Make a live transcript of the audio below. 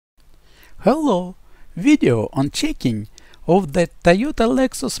Hello! Video on checking of the Toyota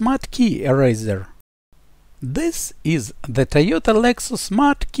Lexus Smart Key Eraser. This is the Toyota Lexus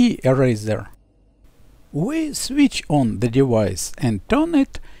Smart Key Eraser. We switch on the device and turn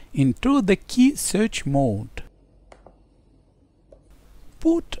it into the key search mode.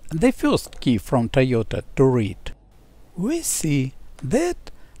 Put the first key from Toyota to read. We see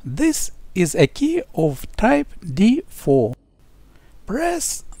that this is a key of type D4.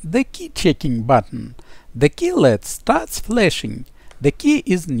 Press the key checking button. The key LED starts flashing. The key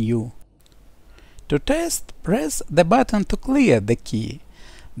is new. To test, press the button to clear the key.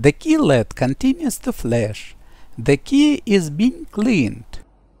 The key LED continues to flash. The key is being cleaned.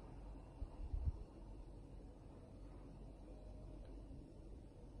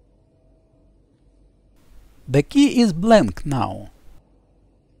 The key is blank now.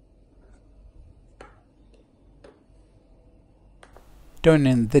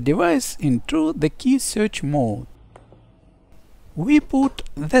 Turning the device into the key search mode. We put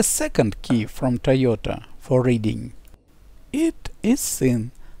the second key from Toyota for reading. It is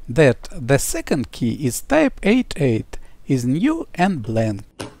seen that the second key is type 88, is new and blank.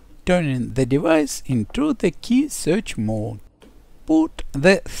 Turning the device into the key search mode. Put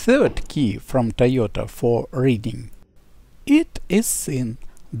the third key from Toyota for reading. It is seen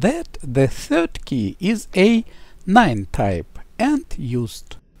that the third key is a 9 type and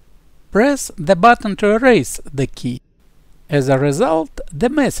used. Press the button to erase the key. As a result, the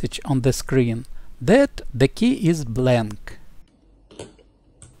message on the screen that the key is blank.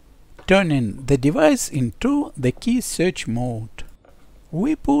 Turning the device into the key search mode.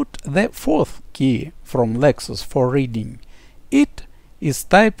 We put the fourth key from Lexus for reading. It is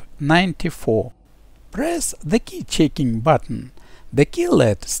type 94. Press the key checking button. The key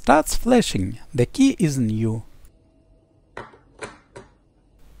LED starts flashing. The key is new.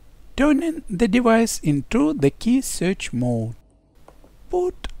 Turning the device into the key search mode.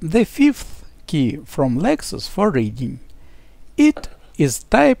 Put the fifth key from Lexus for reading. It is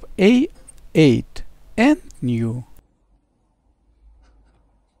type A8 and new.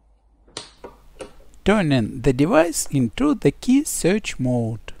 Turning the device into the key search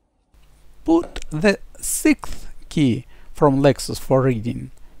mode. Put the sixth key from Lexus for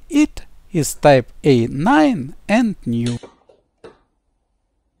reading. It is type A9 and new.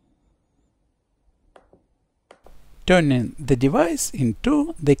 Turning the device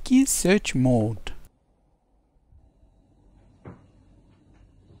into the key search mode.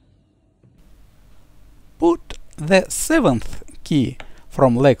 Put the seventh key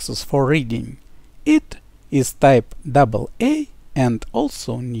from Lexus for reading. It is type AA and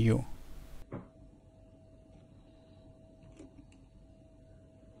also new.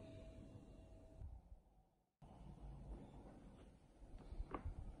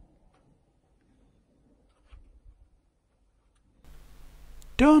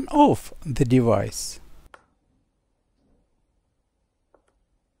 Turn off the device.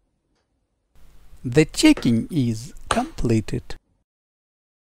 The checking is completed.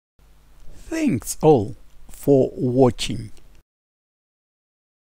 Thanks all for watching.